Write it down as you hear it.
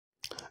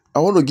I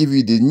want to give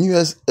you the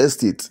newest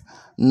estate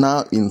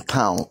now in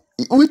town,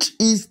 which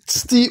is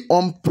still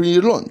on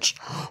pre-launch,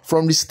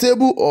 from the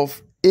stable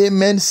of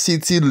Amen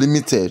City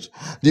Limited,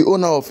 the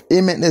owner of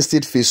Amen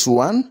Estate Phase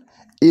 1,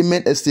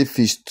 Amen Estate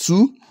Phase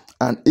 2,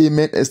 and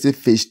Amen Estate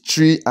Phase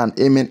 3 and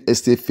Amen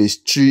Estate Phase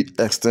 3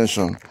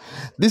 extension.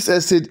 This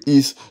estate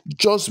is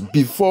just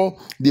before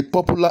the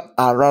popular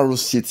Alaro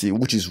city,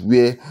 which is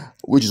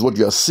what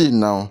you are seeing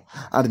now.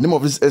 And the name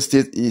of this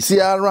estate is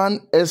TIARA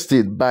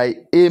Estate by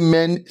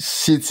Amen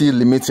City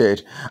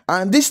Limited.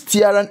 And this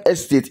TIARA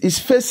Estate is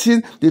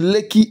facing the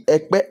Lekki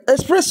Epe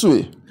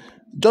Expressway.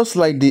 Just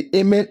like the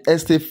Amen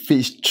Estate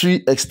Phase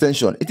 3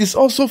 extension, it is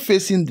also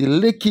facing the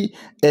Lekki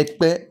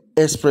Epe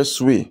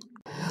Expressway.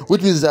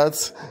 Which means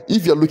that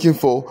if you're looking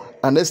for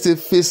an estate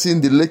facing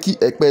the Lekki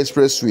Epe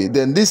Expressway,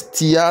 then this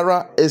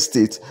TIARA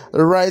Estate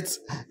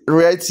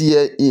right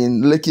here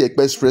in Lekki Epe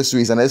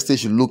Expressway is an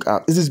estate you look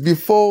at. This is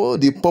before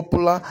the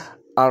popular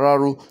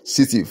Alaro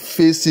city,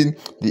 facing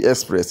the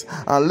express.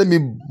 And let me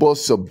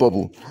burst your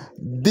bubble.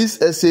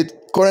 This estate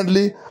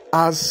currently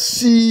has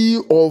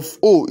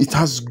COO. It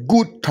has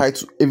good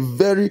title, a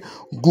very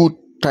good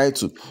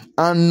title.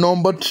 And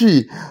number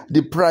 3,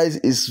 the price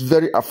is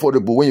very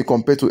affordable when you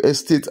compare to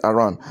estates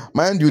around.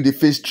 Mind you, the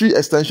Phase 3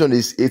 extension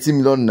is 80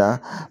 million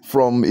now.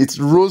 It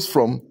rose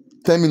from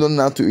 10 million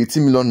now to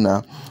 18 million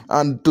now.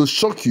 And to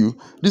shock you,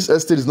 this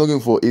estate is not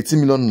going for 18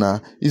 million now.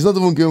 It's not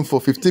even going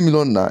for 15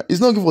 million now. It's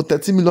not going for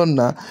 30 million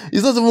now.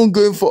 It's not even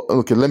going for,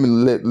 okay,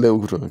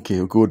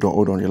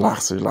 hold on,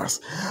 relax.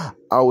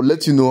 I will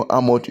let you know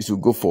how much it will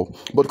go for.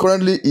 But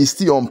currently, it's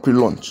still on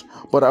pre-launch.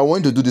 But I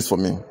want you to do this for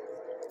me.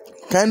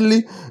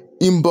 Kindly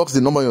inbox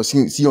the number you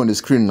see on the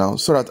screen now,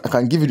 so that I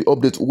can give you the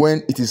update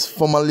when it is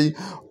formally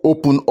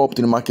open up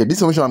to the market.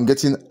 This information I'm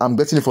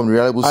getting it from a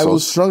reliable source. I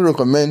would strongly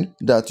recommend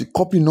that you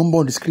copy the number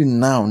on the screen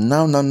now.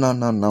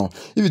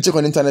 If you check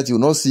on the internet, you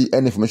will not see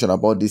any information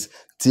about this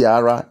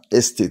TIARA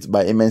Estate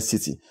by Amen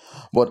City.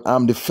 But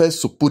I'm the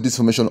first to put this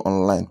information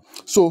online.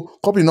 So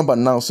copy the number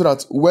now, so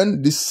that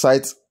when this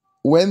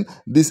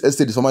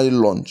estate is formally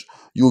launched,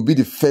 you will be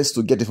the first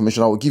to get the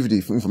information. I will give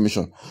you the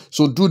information.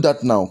 So do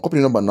that now. Copy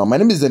the number now. My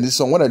name is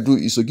Denison. What I do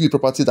is to give you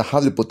property that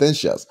have the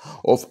potentials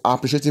of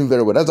appreciating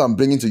very well. That's why I'm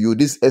bringing to you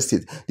this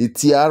estate, the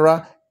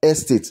TIARA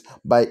Estate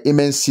by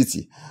Amen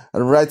City,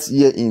 right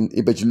here in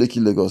Ibeju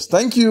Lekki, Lagos.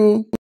 Thank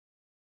you.